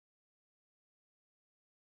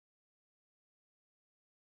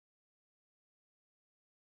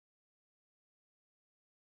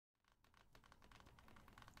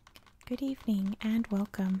Good evening and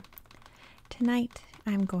welcome. Tonight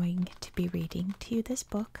I'm going to be reading to you this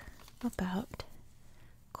book about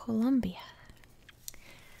Colombia.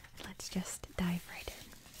 Let's just dive right in.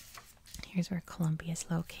 Here's where Colombia is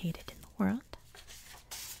located in the world.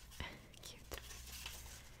 Cute.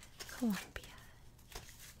 Colombia.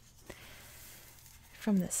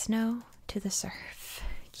 From the snow to the surf.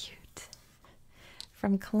 Cute.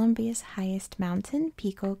 From Colombia's highest mountain,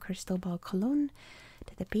 Pico Cristobal Colón,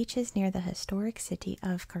 to the beaches near the historic city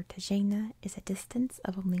of Cartagena is a distance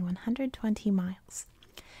of only 120 miles.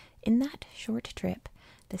 In that short trip,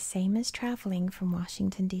 the same as traveling from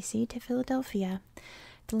Washington, D.C. to Philadelphia,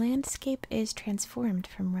 the landscape is transformed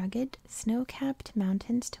from rugged, snow-capped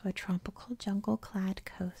mountains to a tropical jungle-clad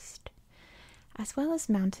coast. As well as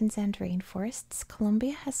mountains and rainforests,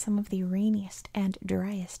 Colombia has some of the rainiest and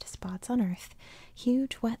driest spots on Earth,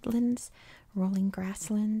 huge wetlands, rolling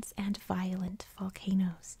grasslands, and violent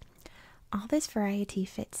volcanoes. All this variety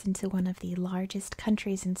fits into one of the largest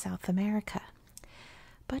countries in South America.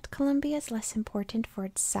 But Colombia is less important for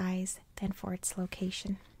its size than for its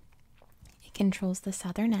location. It controls the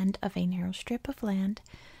southern end of a narrow strip of land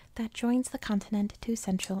that joins the continent to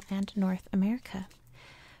Central and North America.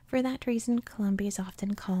 For that reason, Colombia is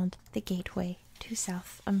often called the gateway to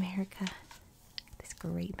South America. This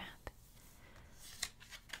great map.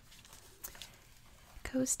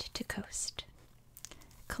 Coast to coast.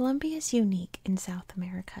 Colombia is unique in South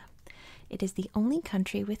America. It is the only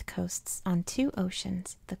country with coasts on two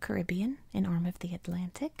oceans, the Caribbean, an arm of the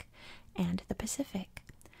Atlantic, and the Pacific.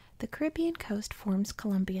 The Caribbean coast forms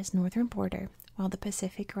Colombia's northern border, while the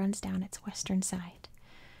Pacific runs down its western side.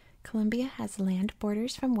 Colombia has land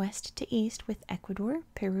borders from west to east with Ecuador,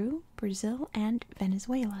 Peru, Brazil, and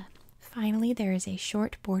Venezuela. Finally, there is a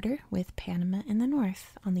short border with Panama in the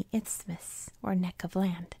north on the isthmus, or neck of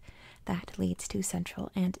land, that leads to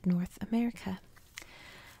Central and North America.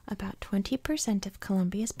 About 20% of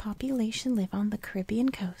Colombia's population live on the Caribbean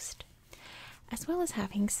coast. As well as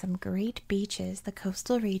having some great beaches, the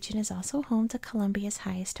coastal region is also home to Colombia's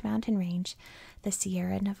highest mountain range, the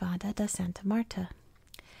Sierra Nevada de Santa Marta.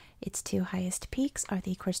 Its two highest peaks are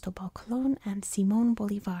the Cristobal Colón and Simón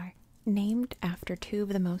Bolívar, named after two of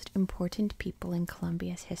the most important people in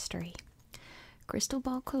Colombia's history.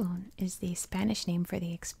 Cristobal Colón is the Spanish name for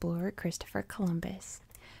the explorer Christopher Columbus,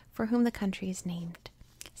 for whom the country is named.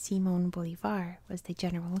 Simón Bolívar was the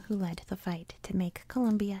general who led the fight to make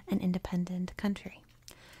Colombia an independent country.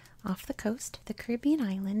 Off the coast, the Caribbean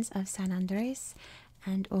islands of San Andrés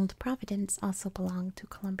and Old Providence also belong to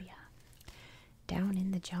Colombia. Down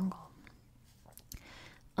in the jungle.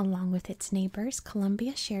 Along with its neighbors,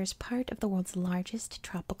 Colombia shares part of the world's largest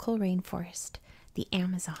tropical rainforest, the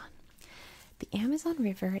Amazon. The Amazon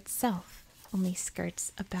River itself only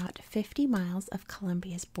skirts about 50 miles of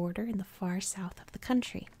Colombia's border in the far south of the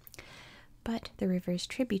country. But the river's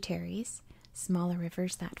tributaries, smaller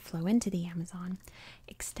rivers that flow into the Amazon,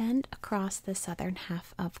 extend across the southern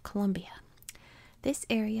half of Colombia. This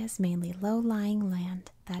area is mainly low-lying land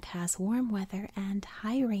that has warm weather and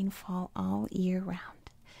high rainfall all year round.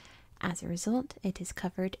 As a result, it is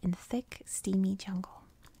covered in thick, steamy jungle.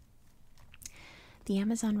 The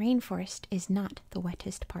Amazon rainforest is not the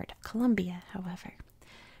wettest part of Colombia, however.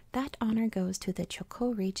 That honor goes to the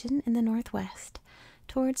Chocó region in the northwest,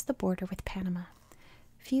 towards the border with Panama.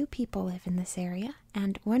 Few people live in this area,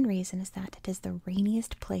 and one reason is that it is the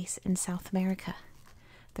rainiest place in South America.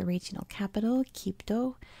 The regional capital,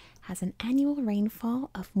 Quito, has an annual rainfall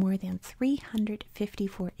of more than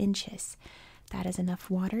 354 inches. That is enough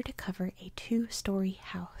water to cover a 2-story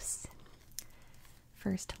house.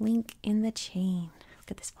 First link in the chain.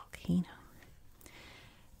 Look at this volcano.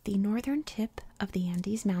 The northern tip of the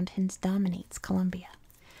Andes Mountains dominates Colombia.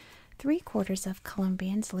 3/4 of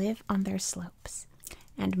Colombians live on their slopes,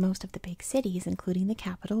 and most of the big cities, including the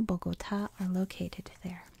capital, Bogota, are located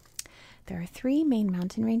there. There are 3 main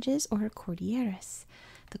mountain ranges, or cordilleras.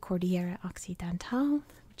 The Cordillera Occidental,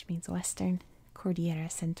 which means western, Cordillera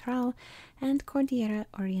Central, and Cordillera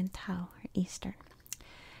Oriental, or eastern.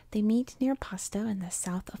 They meet near Pasto in the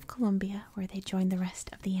south of Colombia, where they join the rest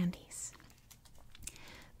of the Andes.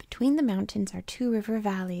 Between the mountains are 2 river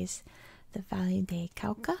valleys, the Valle de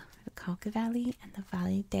Cauca, the Cauca Valley, and the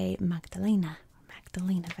Valle de Magdalena, or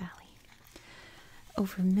Magdalena Valley.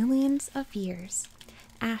 Over millions of years,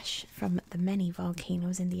 ash from the many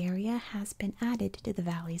volcanoes in the area has been added to the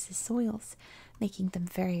valley's soils, making them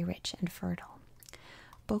very rich and fertile.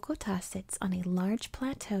 Bogota sits on a large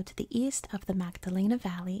plateau to the east of the Magdalena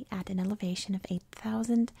Valley at an elevation of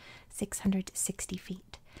 8,660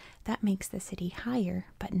 feet. That makes the city higher,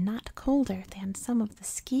 but not colder than some of the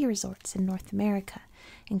ski resorts in North America,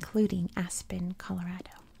 including Aspen,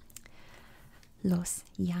 Colorado. Los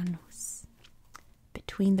Llanos.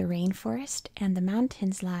 Between the rainforest and the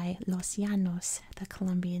mountains lie Los Llanos, the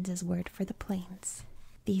Colombians' word for the plains.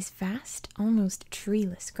 These vast, almost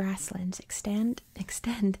treeless grasslands extend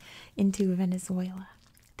into Venezuela.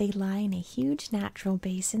 They lie in a huge natural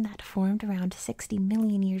basin that formed around 60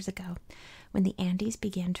 million years ago when the Andes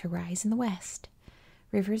began to rise in the west.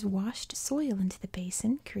 Rivers washed soil into the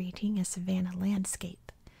basin, creating a savanna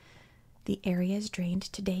landscape. The area is drained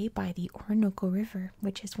today by the Orinoco River,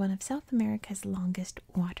 which is one of South America's longest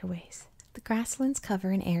waterways. The grasslands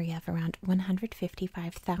cover an area of around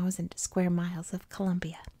 155,000 square miles of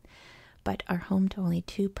Colombia, but are home to only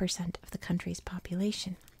 2% of the country's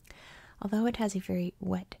population. Although it has a very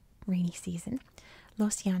wet, rainy season,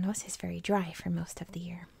 Los Llanos is very dry for most of the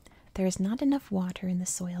year. There is not enough water in the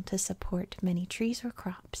soil to support many trees or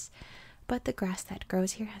crops, but the grass that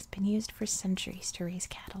grows here has been used for centuries to raise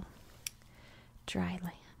cattle. Dry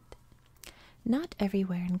land. Not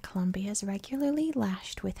everywhere in Colombia is regularly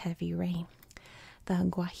lashed with heavy rain. The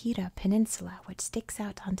Guajira Peninsula, which sticks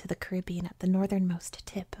out onto the Caribbean at the northernmost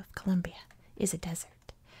tip of Colombia, is a desert.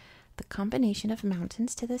 The combination of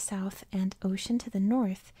mountains to the south and ocean to the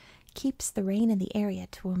north keeps the rain in the area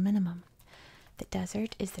to a minimum. The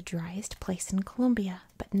desert is the driest place in Colombia,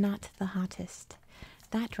 but not the hottest.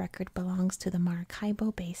 That record belongs to the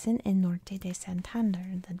Maracaibo Basin in Norte de Santander,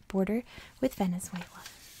 the border with Venezuela.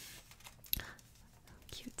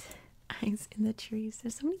 Cute eyes in the trees.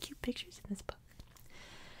 There's so many cute pictures in this book.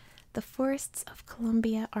 The forests of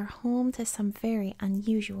Colombia are home to some very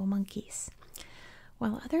unusual monkeys.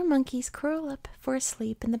 While other monkeys curl up for a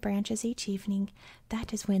sleep in the branches each evening,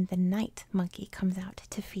 that is when the night monkey comes out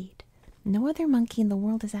to feed. No other monkey in the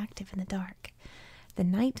world is active in the dark. The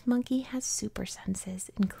night monkey has super senses,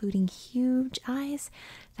 including huge eyes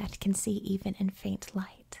that can see even in faint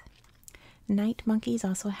light. Night monkeys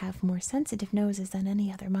also have more sensitive noses than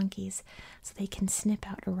any other monkeys, so they can snip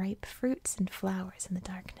out ripe fruits and flowers in the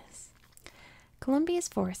darkness. Colombia's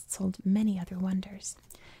forests hold many other wonders.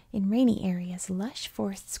 In rainy areas, lush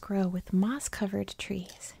forests grow with moss-covered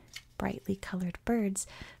trees. Brightly colored birds,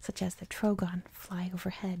 such as the trogon, fly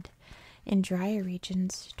overhead. In drier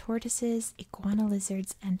regions, tortoises, iguana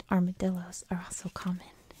lizards, and armadillos are also common.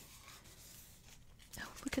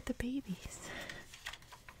 Oh, look at the babies.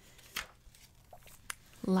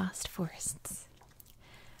 Lost forests.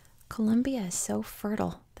 Colombia is so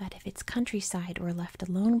fertile that if its countryside were left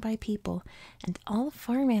alone by people and all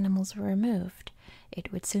farm animals were removed,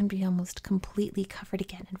 it would soon be almost completely covered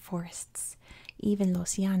again in forests. Even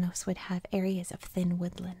Los Llanos would have areas of thin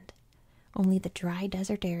woodland. Only the dry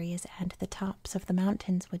desert areas and the tops of the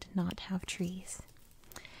mountains would not have trees.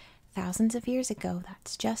 Thousands of years ago,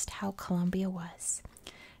 that's just how Colombia was.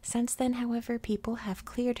 Since then, however, people have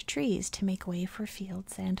cleared trees to make way for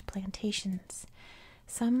fields and plantations.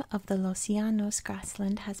 Some of the Los Llanos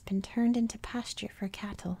grassland has been turned into pasture for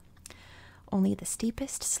cattle. Only the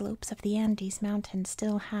steepest slopes of the Andes mountains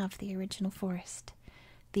still have the original forest.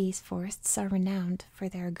 These forests are renowned for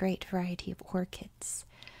their great variety of orchids.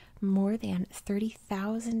 More than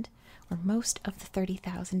 30,000, or most of the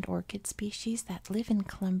 30,000 orchid species that live in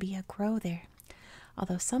Colombia grow there,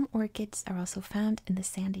 although some orchids are also found in the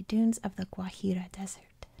sandy dunes of the Guajira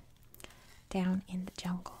Desert, down in the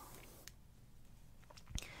jungle.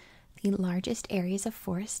 The largest areas of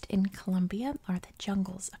forest in Colombia are the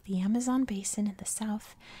jungles of the Amazon basin in the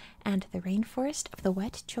south and the rainforest of the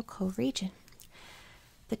wet Chocó region.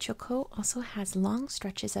 The Chocó also has long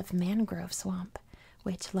stretches of mangrove swamp,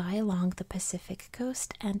 which lie along the Pacific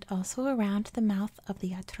coast and also around the mouth of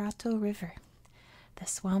the Atrato River. The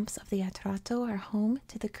swamps of the Atrato are home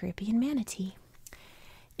to the Caribbean manatee.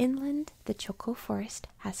 Inland, the Chocó Forest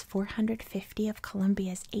has 450 of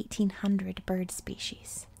Colombia's 1,800 bird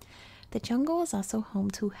species. The jungle is also home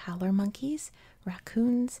to howler monkeys,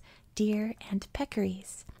 raccoons, deer, and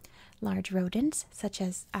peccaries. Large rodents, such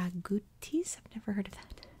as agoutis, I've never heard of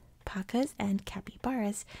that, pacas, and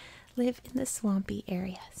capybaras, live in the swampy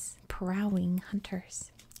areas, prowling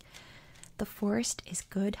hunters. The forest is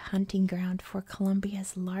good hunting ground for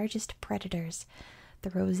Colombia's largest predators. The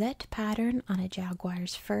rosette pattern on a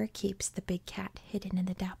jaguar's fur keeps the big cat hidden in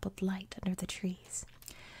the dappled light under the trees.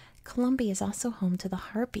 Colombia is also home to the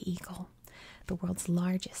harpy eagle, the world's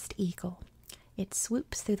largest eagle. It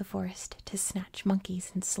swoops through the forest to snatch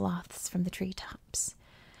monkeys and sloths from the treetops.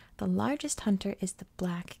 The largest hunter is the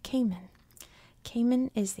black caiman. Caiman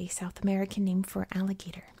is the South American name for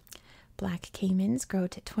alligator. Black caimans grow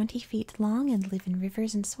to 20 feet long and live in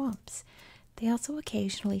rivers and swamps. They also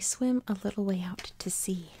occasionally swim a little way out to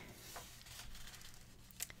sea.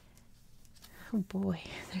 Oh boy,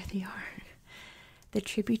 there they are. The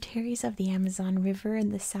tributaries of the Amazon River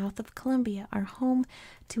in the south of Colombia are home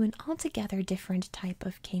to an altogether different type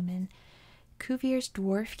of caiman. Cuvier's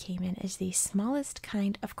dwarf caiman is the smallest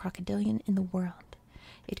kind of crocodilian in the world.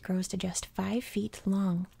 It grows to just 5 feet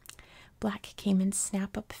long. Black caimans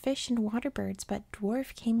snap up fish and water birds, but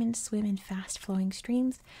dwarf caimans swim in fast-flowing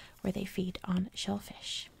streams where they feed on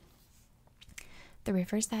shellfish. The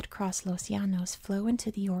rivers that cross Los Llanos flow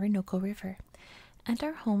into the Orinoco River and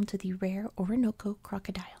are home to the rare Orinoco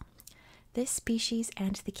crocodile. This species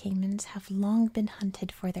and the caimans have long been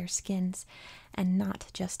hunted for their skins, and not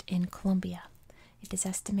just in Colombia. It is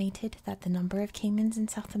estimated that the number of caimans in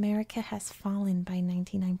South America has fallen by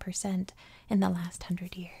 99% in the last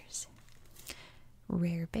 100 years.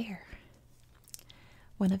 Rare bear.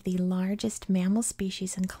 One of the largest mammal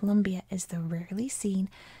species in Colombia is the rarely seen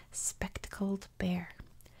spectacled bear.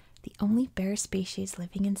 The only bear species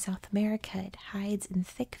living in South America, it hides in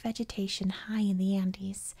thick vegetation high in the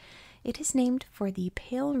Andes. It is named for the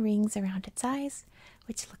pale rings around its eyes,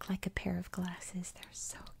 which look like a pair of glasses. They're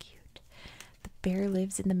so cute. The bear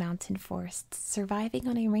lives in the mountain forests, surviving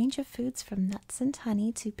on a range of foods from nuts and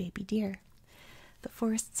honey to baby deer. The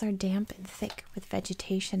forests are damp and thick with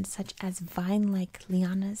vegetation such as vine-like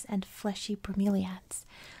lianas and fleshy bromeliads,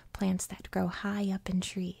 plants that grow high up in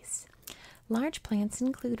trees. Large plants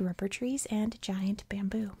include rubber trees and giant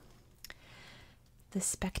bamboo. The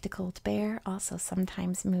spectacled bear also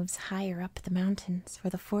sometimes moves higher up the mountains,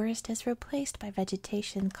 where the forest is replaced by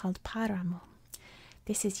vegetation called páramo.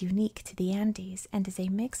 This is unique to the Andes and is a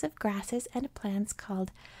mix of grasses and plants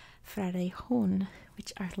called frarejón,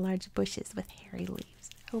 which are large bushes with hairy leaves.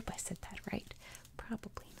 I hope I said that right.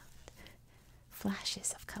 Probably not.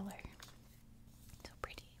 Flashes of color. So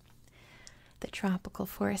pretty. The tropical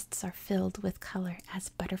forests are filled with color as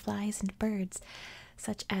butterflies and birds,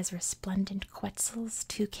 such as resplendent quetzals,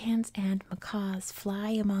 toucans, and macaws fly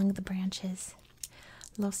among the branches.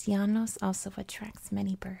 Los Llanos also attracts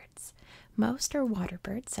many birds. Most are water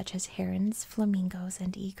birds, such as herons, flamingos,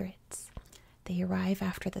 and egrets. They arrive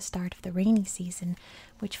after the start of the rainy season,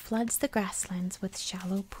 which floods the grasslands with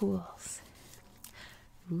shallow pools.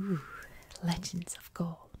 Ooh, legends of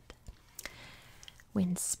gold.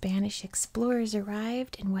 When Spanish explorers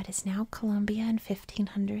arrived in what is now Colombia in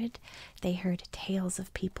 1500, they heard tales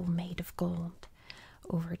of people made of gold.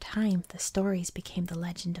 Over time, the stories became the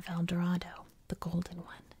legend of El Dorado, the Golden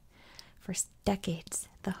One. For decades,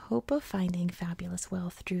 the hope of finding fabulous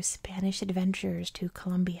wealth drew Spanish adventurers to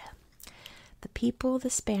Colombia. The people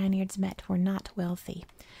the Spaniards met were not wealthy,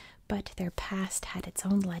 but their past had its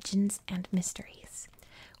own legends and mysteries.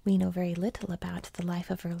 We know very little about the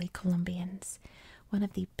life of early Colombians. One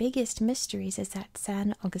of the biggest mysteries is at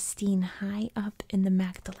San Agustin, high up in the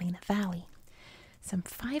Magdalena Valley. Some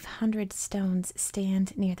 500 stones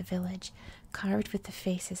stand near the village, carved with the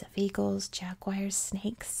faces of eagles, jaguars,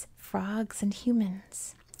 snakes, frogs, and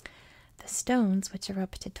humans. The stones, which are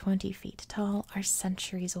up to 20 feet tall, are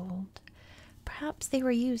centuries old. Perhaps they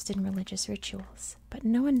were used in religious rituals, but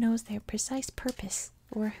no one knows their precise purpose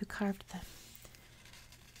or who carved them.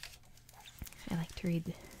 I like to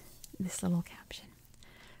read this little caption.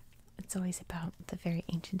 It's always about the very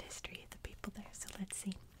ancient history of the people there, so let's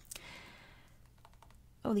see.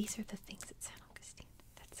 Oh, these are the things at San Agustin.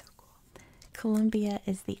 That's so cool. Colombia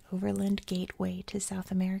is the overland gateway to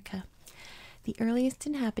South America. The earliest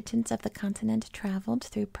inhabitants of the continent traveled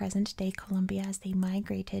through present-day Colombia as they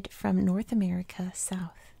migrated from North America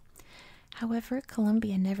south. However,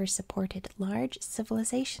 Colombia never supported large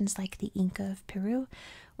civilizations like the Inca of Peru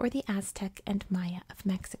or the Aztec and Maya of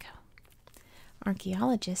Mexico.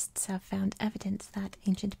 Archaeologists have found evidence that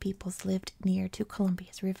ancient peoples lived near to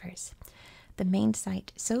Colombia's rivers. The main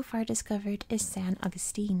site so far discovered is San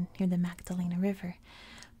Agustin, near the Magdalena River,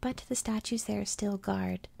 but the statues there still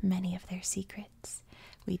guard many of their secrets.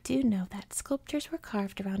 We do know that sculptures were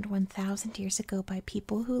carved around 1,000 years ago by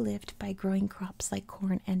people who lived by growing crops like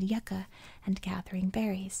corn and yucca and gathering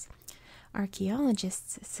berries.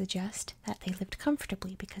 Archaeologists suggest that they lived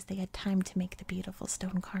comfortably because they had time to make the beautiful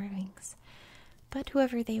stone carvings. But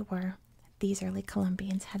whoever they were, these early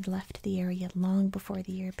Colombians had left the area long before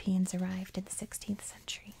the Europeans arrived in the 16th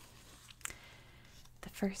century. The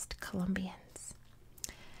first Colombians.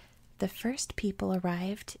 The first people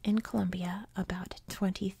arrived in Colombia about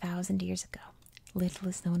 20,000 years ago. Little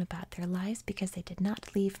is known about their lives because they did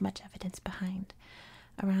not leave much evidence behind.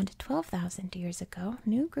 Around 12,000 years ago,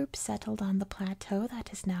 new groups settled on the plateau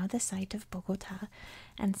that is now the site of Bogota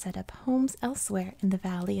and set up homes elsewhere in the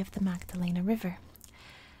valley of the Magdalena River.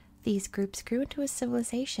 These groups grew into a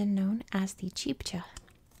civilization known as the Chibcha.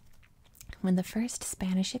 When the first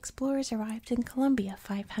Spanish explorers arrived in Colombia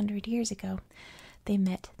 500 years ago, they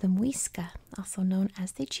met the Muisca, also known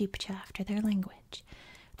as the Chibcha after their language.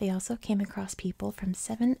 They also came across people from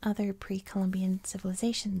 7 other pre-Columbian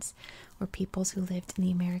civilizations, or peoples who lived in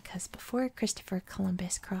the Americas before Christopher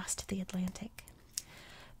Columbus crossed the Atlantic.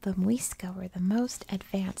 The Muisca were the most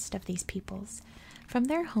advanced of these peoples. From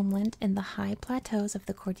their homeland in the high plateaus of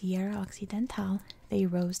the Cordillera Occidental, they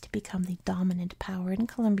rose to become the dominant power in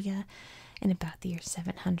Colombia in about the year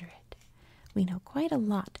 700. We know quite a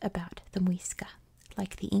lot about the Muisca.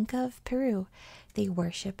 Like the Inca of Peru, they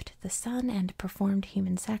worshipped the sun and performed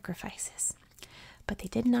human sacrifices. But they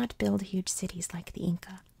did not build huge cities like the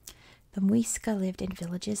Inca. The Muisca lived in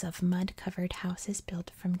villages of mud-covered houses built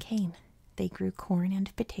from cane. They grew corn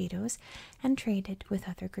and potatoes and traded with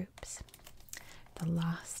other groups. The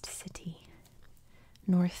Lost City.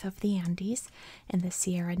 North of the Andes, in the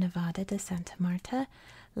Sierra Nevada de Santa Marta,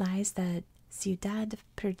 lies the Ciudad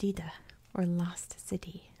Perdida, or Lost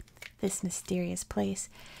City. This mysterious place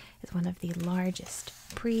is one of the largest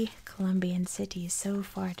pre-Columbian cities so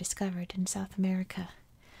far discovered in South America.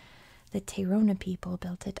 The Tairona people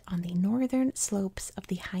built it on the northern slopes of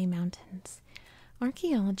the high mountains.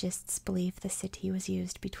 Archaeologists believe the city was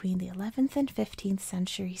used between the 11th and 15th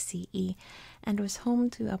century CE and was home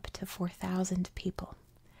to up to 4,000 people.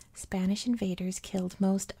 Spanish invaders killed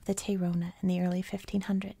most of the Tairona in the early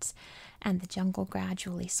 1500s, and the jungle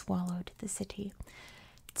gradually swallowed the city.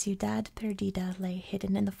 Ciudad Perdida lay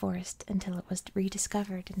hidden in the forest until it was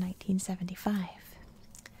rediscovered in 1975.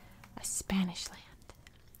 A Spanish land.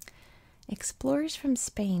 Explorers from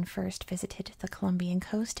Spain first visited the Colombian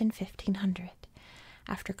coast in 1500.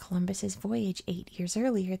 After Columbus's voyage 8 years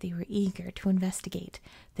earlier, they were eager to investigate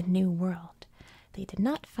the New World. They did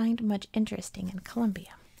not find much interesting in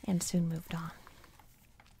Colombia and soon moved on.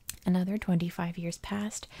 Another 25 years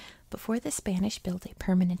passed before the Spanish built a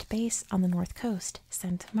permanent base on the north coast,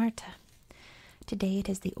 Santa Marta. Today it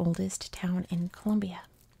is the oldest town in Colombia.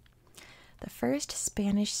 The first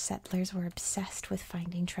Spanish settlers were obsessed with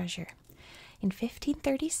finding treasure. In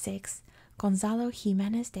 1536, Gonzalo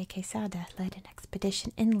Jimenez de Quesada led an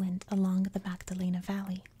expedition inland along the Magdalena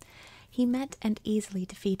Valley. He met and easily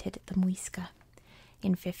defeated the Muisca.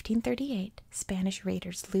 In 1538, Spanish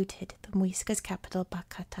raiders looted the Muisca's capital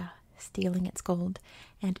Bacata, stealing its gold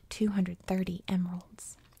and 230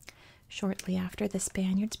 emeralds. Shortly after, the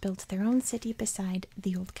Spaniards built their own city beside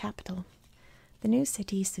the old capital. The new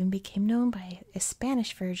city soon became known by a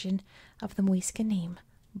Spanish version of the Muisca name,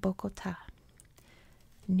 Bogotá.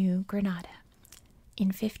 New Granada. In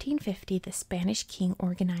 1550, the Spanish king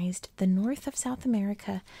organized the north of South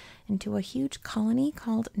America into a huge colony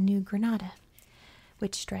called New Granada,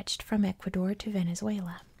 which stretched from Ecuador to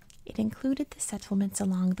Venezuela. It included the settlements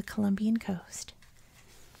along the Colombian coast.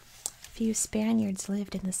 Few Spaniards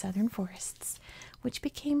lived in the southern forests, which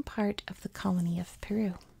became part of the colony of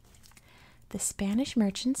Peru. The Spanish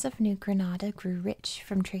merchants of New Granada grew rich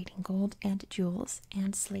from trading gold and jewels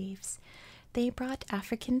and slaves. They brought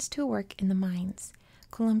Africans to work in the mines.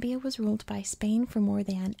 Colombia was ruled by Spain for more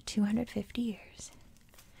than 250 years.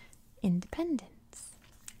 Independence.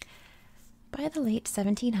 By the late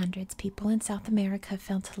 1700s, people in South America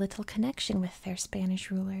felt little connection with their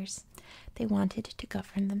Spanish rulers. They wanted to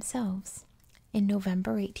govern themselves. In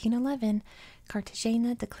November 1811,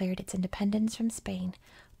 Cartagena declared its independence from Spain.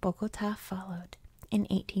 Bogotá followed. In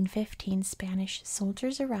 1815, Spanish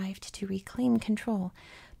soldiers arrived to reclaim control,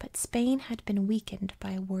 but Spain had been weakened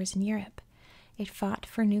by wars in Europe. It fought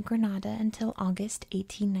for New Granada until August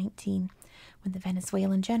 1819, when the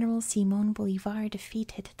Venezuelan general Simón Bolívar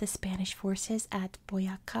defeated the Spanish forces at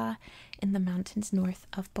Boyacá in the mountains north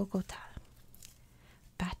of Bogotá.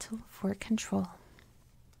 Battle for control.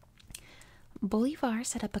 Bolívar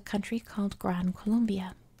set up a country called Gran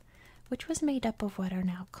Colombia, which was made up of what are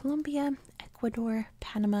now Colombia, Ecuador,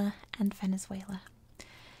 Panama, and Venezuela.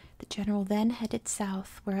 The general then headed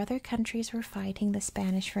south, where other countries were fighting the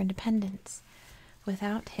Spanish for independence.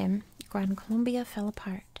 Without him, Gran Colombia fell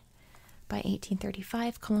apart. By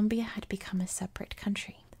 1835, Colombia had become a separate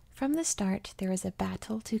country. From the start, there was a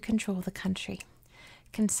battle to control the country.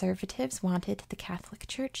 Conservatives wanted the Catholic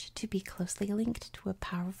Church to be closely linked to a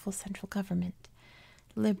powerful central government.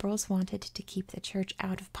 Liberals wanted to keep the church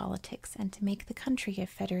out of politics and to make the country a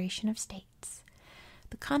federation of states.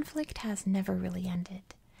 The conflict has never really ended.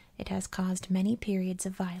 It has caused many periods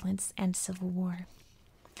of violence and civil war.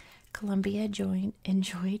 Colombia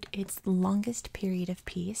enjoyed its longest period of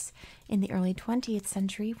peace in the early 20th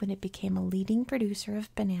century when it became a leading producer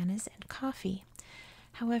of bananas and coffee.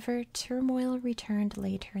 However, turmoil returned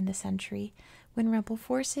later in the century when rebel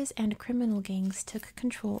forces and criminal gangs took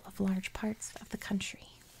control of large parts of the country.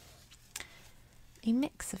 A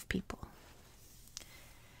mix of people.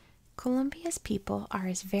 Colombia's people are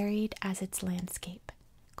as varied as its landscape.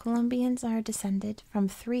 Colombians are descended from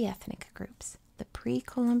three ethnic groups: the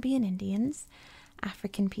pre-Columbian Indians,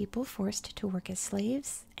 African people forced to work as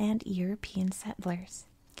slaves, and European settlers.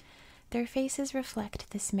 Their faces reflect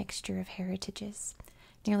this mixture of heritages.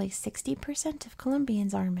 Nearly 60% of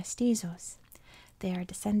Colombians are mestizos. They are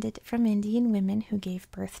descended from Indian women who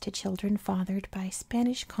gave birth to children fathered by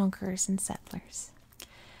Spanish conquerors and settlers.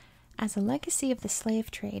 As a legacy of the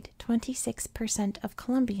slave trade, 26% of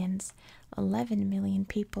Colombians, 11 million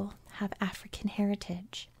people, have African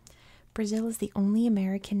heritage. Brazil is the only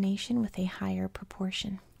American nation with a higher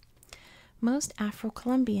proportion. Most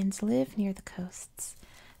Afro-Colombians live near the coasts.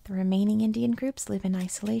 The remaining Indian groups live in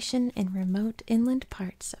isolation in remote inland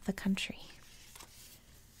parts of the country.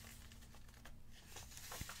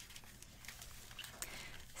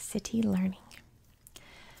 City learning.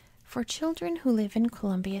 For children who live in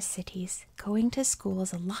Colombia's cities, going to school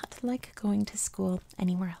is a lot like going to school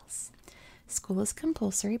anywhere else. School is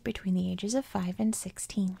compulsory between the ages of 5 and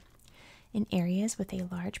 16. In areas with a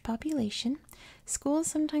large population, schools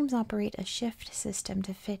sometimes operate a shift system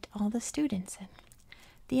to fit all the students in.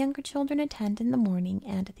 The younger children attend in the morning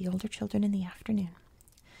and the older children in the afternoon.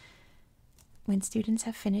 When students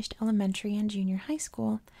have finished elementary and junior high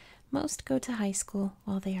school, most go to high school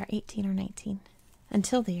while they are 18 or 19.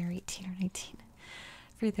 Until they are 18 or 19.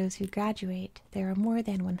 For those who graduate, there are more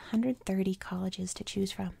than 130 colleges to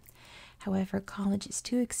choose from. However, college is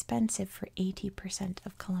too expensive for 80%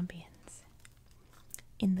 of Colombians.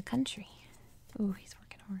 In the country. Ooh, he's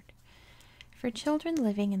working hard. For children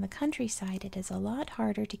living in the countryside, it is a lot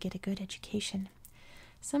harder to get a good education.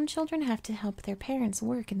 Some children have to help their parents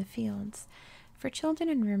work in the fields. For children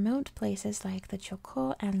in remote places like the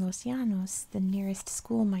Chocó and Los Llanos, the nearest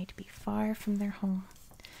school might be far from their home.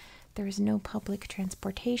 There is no public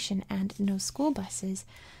transportation and no school buses,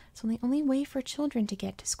 so the only way for children to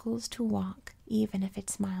get to school is to walk, even if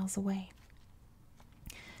it's miles away.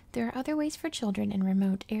 There are other ways for children in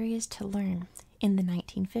remote areas to learn. In the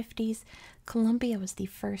 1950s, Colombia was the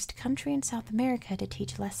first country in South America to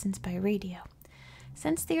teach lessons by radio.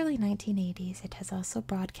 Since the early 1980s, it has also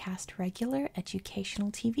broadcast regular educational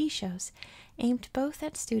TV shows aimed both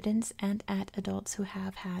at students and at adults who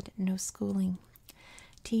have had no schooling.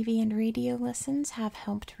 TV and radio lessons have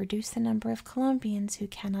helped reduce the number of Colombians who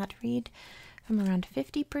cannot read from around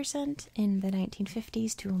 50% in the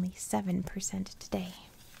 1950s to only 7% today.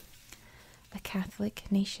 A Catholic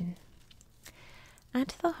nation.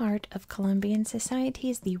 At the heart of Colombian society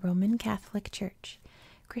is the Roman Catholic Church.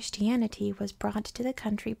 Christianity was brought to the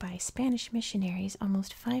country by Spanish missionaries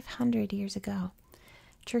almost 500 years ago.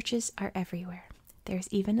 Churches are everywhere. There's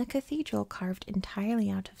even a cathedral carved entirely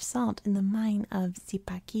out of salt in the mine of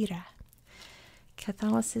Zipaquira.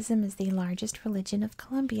 Catholicism is the largest religion of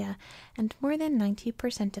Colombia, and more than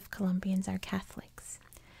 90% of Colombians are Catholics.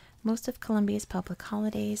 Most of Colombia's public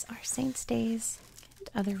holidays are saints' days and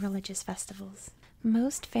other religious festivals.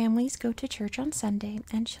 Most families go to church on Sunday,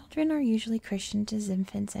 and children are usually christened as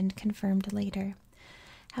infants and confirmed later.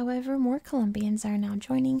 However, more Colombians are now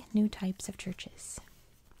joining new types of churches.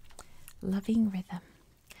 Loving rhythm.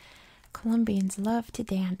 Colombians love to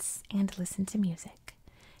dance and listen to music.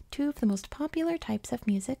 Two of the most popular types of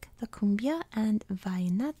music, the cumbia and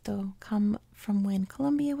vallenato, come from when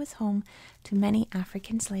Colombia was home to many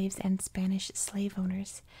African slaves and Spanish slave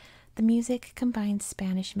owners. The music combines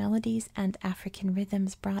Spanish melodies and African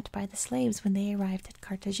rhythms brought by the slaves when they arrived at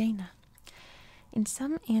Cartagena. In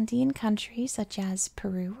some Andean countries, such as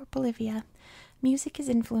Peru or Bolivia, music is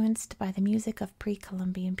influenced by the music of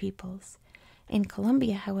pre-Columbian peoples. In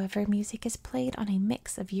Colombia, however, music is played on a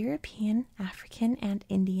mix of European, African, and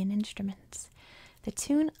Indian instruments. The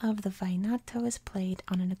tune of the vallenato is played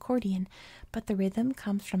on an accordion, but the rhythm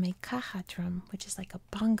comes from a caja drum, which is like a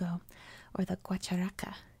bongo, or the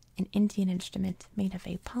guacharaca, an Indian instrument made of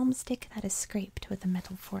a palm stick that is scraped with a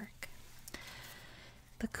metal fork.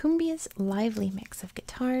 The cumbia's lively mix of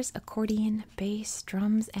guitars, accordion, bass,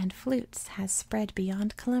 drums, and flutes has spread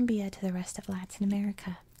beyond Colombia to the rest of Latin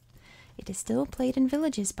America. It is still played in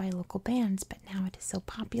villages by local bands, but now it is so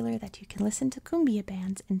popular that you can listen to cumbia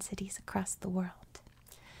bands in cities across the world.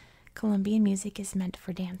 Colombian music is meant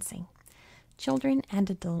for dancing. Children and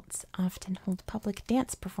adults often hold public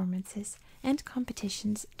dance performances and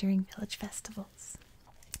competitions during village festivals.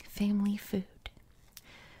 Family food.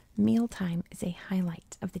 Mealtime is a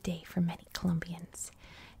highlight of the day for many Colombians.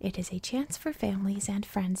 It is a chance for families and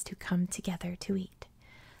friends to come together to eat.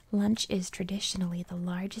 Lunch is traditionally the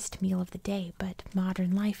largest meal of the day, but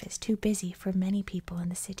modern life is too busy for many people in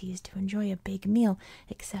the cities to enjoy a big meal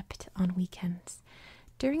except on weekends.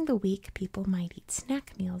 During the week, people might eat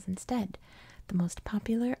snack meals instead. The most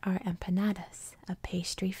popular are empanadas, a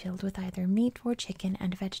pastry filled with either meat or chicken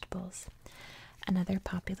and vegetables. Another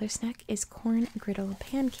popular snack is corn griddle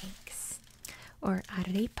pancakes, or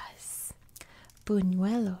arepas.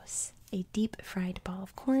 Buñuelos, a deep-fried ball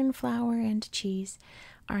of corn, flour, and cheese,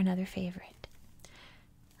 are another favorite.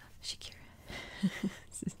 Shakira.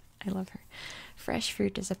 I love her. Fresh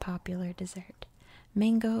fruit is a popular dessert.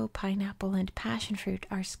 Mango, pineapple, and passion fruit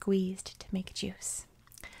are squeezed to make juice.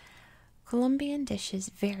 Colombian dishes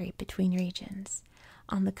vary between regions.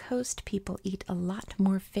 On the coast, people eat a lot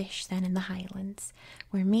more fish than in the highlands,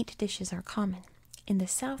 where meat dishes are common. In the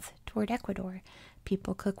south, toward Ecuador,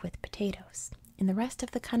 people cook with potatoes. In the rest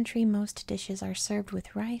of the country, most dishes are served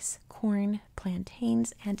with rice, corn,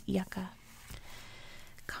 plantains, and yuca.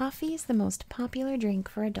 Coffee is the most popular drink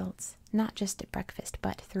for adults, not just at breakfast,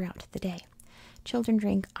 but throughout the day. Children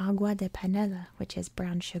drink agua de panela, which is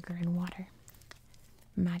brown sugar and water.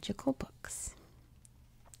 Magical books.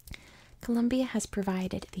 Colombia has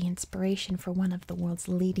provided the inspiration for one of the world's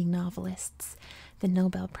leading novelists, the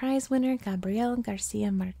Nobel Prize winner Gabriel García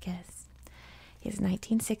Márquez. His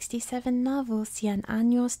 1967 novel Cien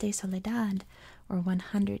Años de Soledad, or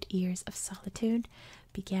 100 Years of Solitude,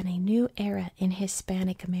 began a new era in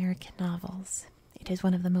Hispanic American novels. It is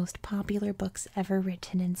one of the most popular books ever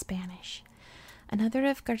written in Spanish. Another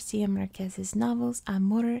of García Márquez's novels,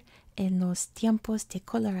 Amor en los tiempos de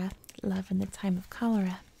cólera, Love in the Time of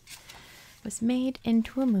Cholera, was made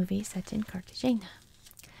into a movie set in Cartagena.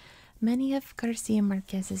 Many of García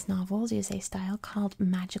Márquez's novels use a style called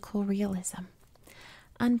magical realism.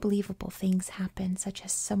 Unbelievable things happen, such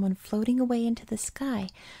as someone floating away into the sky,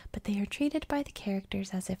 but they are treated by the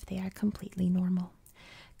characters as if they are completely normal.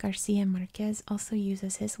 García Márquez also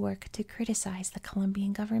uses his work to criticize the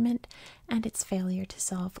Colombian government and its failure to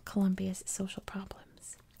solve Colombia's social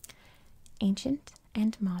problems. Ancient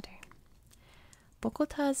and modern.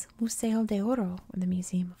 Bogotá's Museo de Oro, or the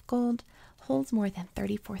Museum of Gold, holds more than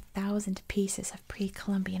 34,000 pieces of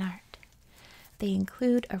pre-Columbian art. They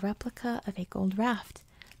include a replica of a gold raft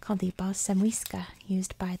called the Balsamuisca,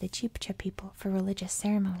 used by the Chibcha people for religious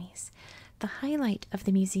ceremonies. The highlight of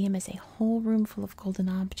the museum is a whole room full of golden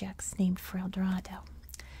objects named for El Dorado.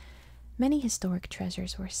 Many historic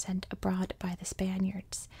treasures were sent abroad by the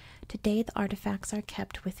Spaniards. Today, the artifacts are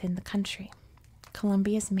kept within the country.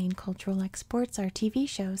 Colombia's main cultural exports are TV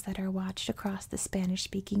shows that are watched across the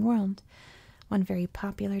Spanish-speaking world. One very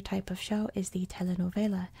popular type of show is the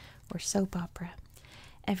telenovela, or soap opera.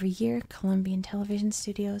 Every year, Colombian television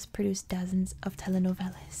studios produce dozens of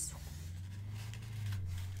telenovelas.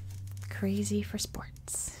 Crazy for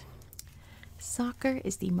sports. Soccer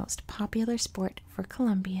is the most popular sport for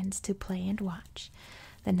Colombians to play and watch.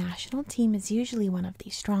 The national team is usually one of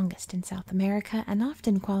the strongest in South America and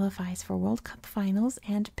often qualifies for World Cup finals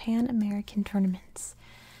and Pan-American tournaments.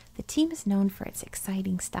 The team is known for its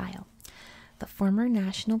exciting style. The former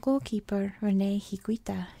national goalkeeper, René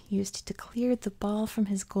Higuita, used to clear the ball from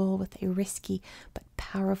his goal with a risky but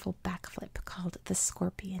powerful backflip called the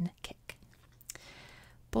scorpion kick.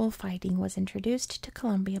 Bullfighting was introduced to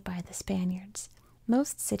Colombia by the Spaniards.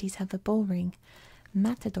 Most cities have a bull ring.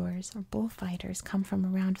 Matadors, or bullfighters, come from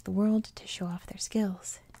around the world to show off their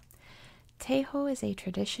skills. Tejo is a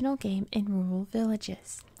traditional game in rural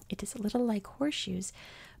villages. It is a little like horseshoes,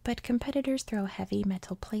 but competitors throw heavy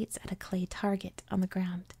metal plates at a clay target on the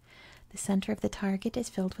ground. The center of the target is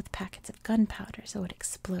filled with packets of gunpowder, so it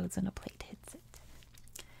explodes when a plate hits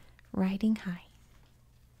it. Riding high.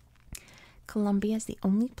 Colombia is the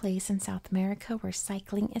only place in South America where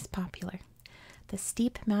cycling is popular. The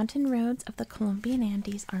steep mountain roads of the Colombian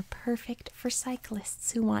Andes are perfect for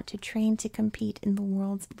cyclists who want to train to compete in the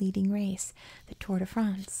world's leading race, the Tour de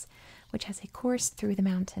France, which has a course through the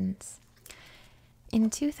mountains. In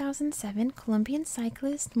 2007, Colombian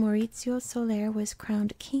cyclist Mauricio Soler was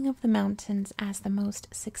crowned King of the Mountains as the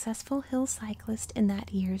most successful hill cyclist in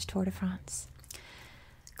that year's Tour de France.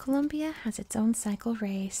 Colombia has its own cycle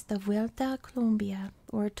race, the Vuelta a Colombia,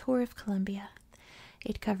 or Tour of Colombia.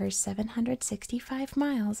 It covers 765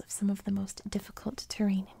 miles of some of the most difficult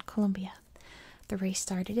terrain in Colombia. The race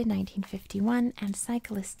started in 1951, and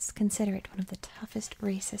cyclists consider it one of the toughest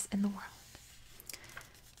races in the world.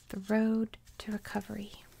 The road to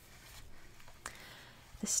recovery.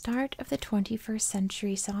 The start of the 21st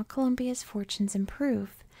century saw Colombia's fortunes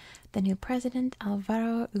improve. The new president,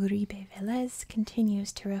 Álvaro Uribe Vélez,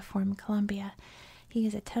 continues to reform Colombia. He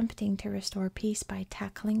is attempting to restore peace by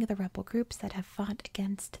tackling the rebel groups that have fought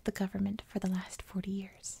against the government for the last 40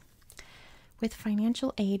 years. With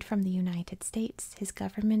financial aid from the United States, his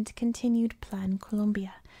government continued Plan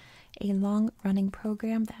Colombia, a long-running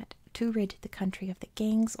program to rid the country of the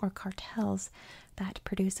gangs or cartels that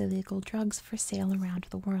produce illegal drugs for sale around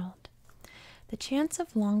the world. The chance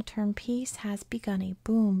of long-term peace has begun a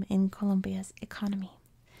boom in Colombia's economy.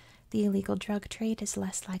 The illegal drug trade is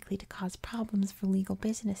less likely to cause problems for legal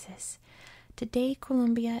businesses. Today,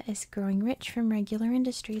 Colombia is growing rich from regular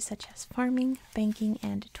industries such as farming, banking,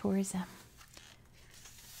 and tourism.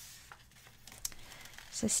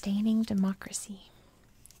 Sustaining democracy.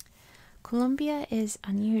 Colombia is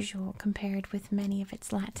unusual compared with many of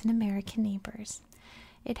its Latin American neighbors.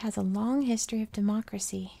 It has a long history of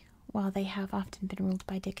democracy, while they have often been ruled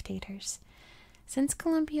by dictators. Since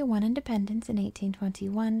Colombia won independence in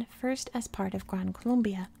 1821, first as part of Gran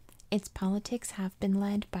Colombia, its politics have been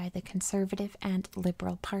led by the conservative and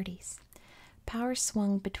liberal parties. Power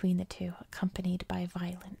swung between the two, accompanied by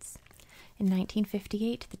violence. In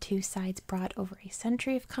 1958, the two sides brought over a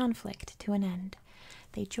century of conflict to an end.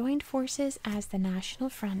 They joined forces as the National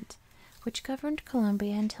Front, which governed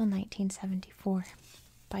Colombia until 1974.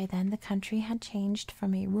 By then, the country had changed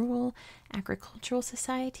from a rural agricultural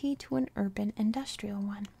society to an urban industrial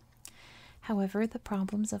one. However, the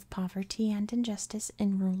problems of poverty and injustice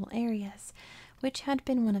in rural areas, which had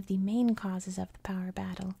been one of the main causes of the power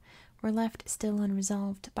battle, were left still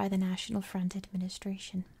unresolved by the National Front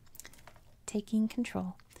administration. Taking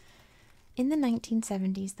control. In the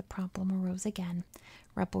 1970s, the problem arose again.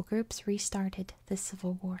 Rebel groups restarted the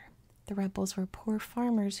civil war. The rebels were poor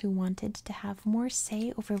farmers who wanted to have more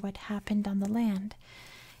say over what happened on the land.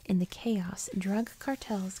 In the chaos, drug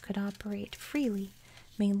cartels could operate freely,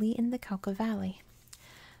 mainly in the Cauca Valley.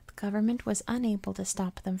 The government was unable to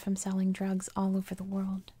stop them from selling drugs all over the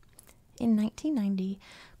world. In 1990,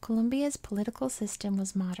 Colombia's political system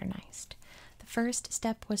was modernized. The first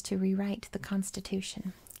step was to rewrite the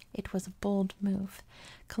constitution. It was a bold move.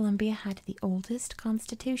 Colombia had the oldest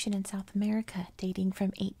constitution in South America, dating from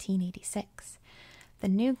 1886. The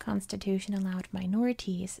new constitution allowed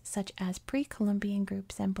minorities, such as pre-Columbian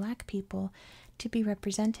groups and black people, to be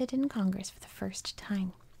represented in Congress for the first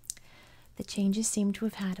time. The changes seem to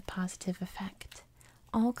have had a positive effect.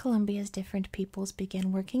 All Colombia's different peoples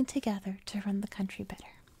began working together to run the country better.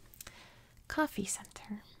 Coffee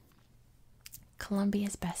Center. Colombia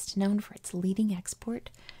is best known for its leading export,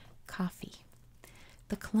 coffee.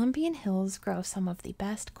 The Colombian hills grow some of the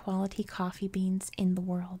best quality coffee beans in the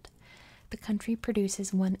world. The country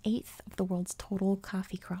produces 1/8 of the world's total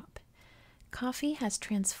coffee crop. Coffee has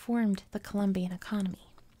transformed the Colombian economy.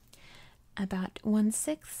 About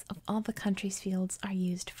 1/6 of all the country's fields are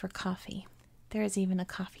used for coffee. There is even a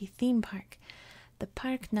coffee theme park. The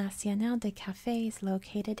Parque Nacional de Café is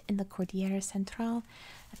located in the Cordillera Central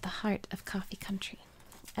at the heart of coffee country.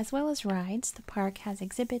 As well as rides, the park has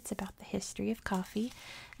exhibits about the history of coffee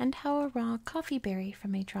and how a raw coffee berry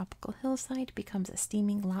from a tropical hillside becomes a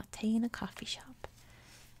steaming latte in a coffee shop.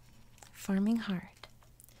 Farming hard.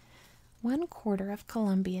 1/4 of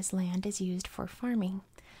Colombia's land is used for farming.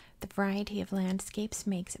 The variety of landscapes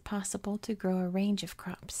makes it possible to grow a range of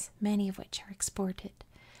crops, many of which are exported.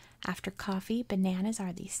 After coffee, bananas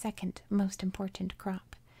are the second most important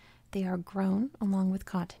crop. They are grown, along with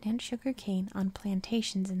cotton and sugar cane, on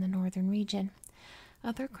plantations in the northern region.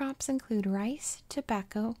 Other crops include rice,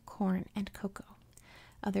 tobacco, corn, and cocoa.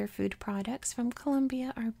 Other food products from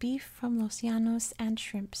Colombia are beef from Los Llanos and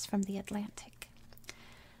shrimps from the Atlantic.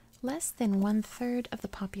 Less than 1/3 of the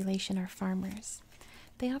population are farmers.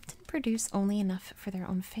 They often produce only enough for their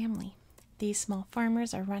own family. These small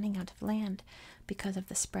farmers are running out of land because of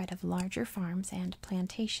the spread of larger farms and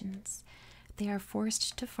plantations. They are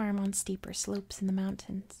forced to farm on steeper slopes in the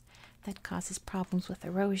mountains. That causes problems with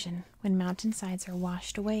erosion when mountainsides are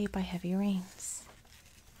washed away by heavy rains.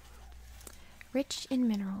 Rich in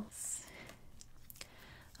minerals.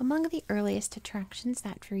 Among the earliest attractions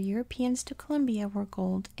that drew Europeans to Colombia were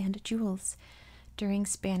gold and jewels. During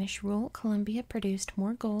Spanish rule, Colombia produced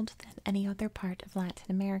more gold than any other part of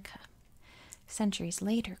Latin America. Centuries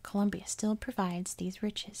later, Colombia still provides these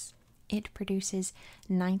riches. It produces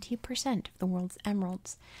 90% of the world's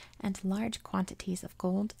emeralds and large quantities of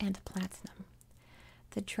gold and platinum.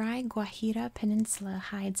 The dry Guajira Peninsula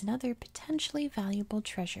hides another potentially valuable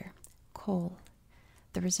treasure, coal.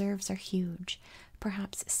 The reserves are huge.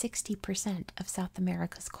 Perhaps 60% of South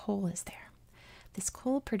America's coal is there. This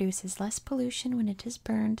coal produces less pollution when it is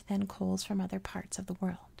burned than coals from other parts of the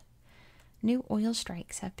world. New oil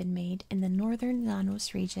strikes have been made in the northern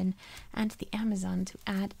Llanos region and the Amazon to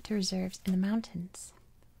add to reserves in the mountains.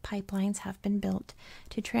 Pipelines have been built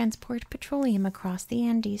to transport petroleum across the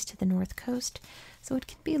Andes to the north coast so it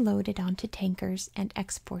can be loaded onto tankers and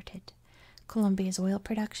exported. Colombia's oil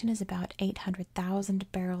production is about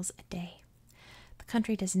 800,000 barrels a day. The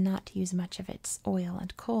country does not use much of its oil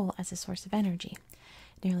and coal as a source of energy.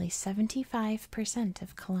 Nearly 75%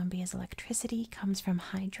 of Colombia's electricity comes from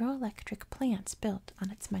hydroelectric plants built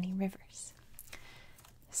on its many rivers.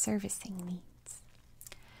 Servicing needs.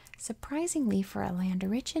 Surprisingly, for a land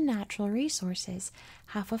rich in natural resources,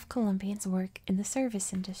 half of Colombians work in the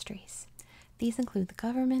service industries. These include the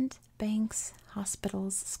government, banks,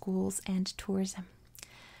 hospitals, schools, and tourism.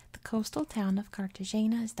 The coastal town of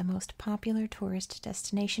Cartagena is the most popular tourist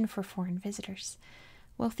destination for foreign visitors.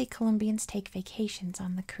 Wealthy Colombians take vacations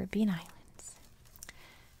on the Caribbean islands.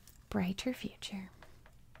 Brighter future.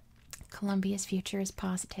 Colombia's future is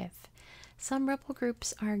positive. Some rebel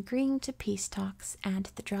groups are agreeing to peace talks, and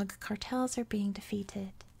the drug cartels are being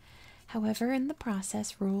defeated. However, in the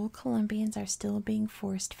process, rural Colombians are still being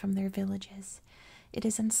forced from their villages. It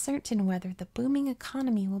is uncertain whether the booming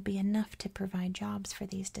economy will be enough to provide jobs for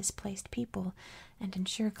these displaced people and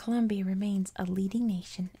ensure Colombia remains a leading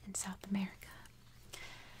nation in South America.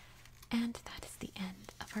 And that is the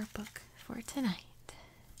end of our book for tonight.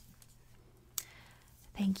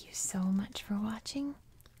 Thank you so much for watching.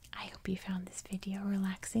 I hope you found this video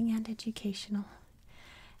relaxing and educational.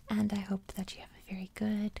 And I hope that you have a very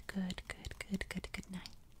good night.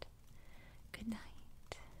 Good night.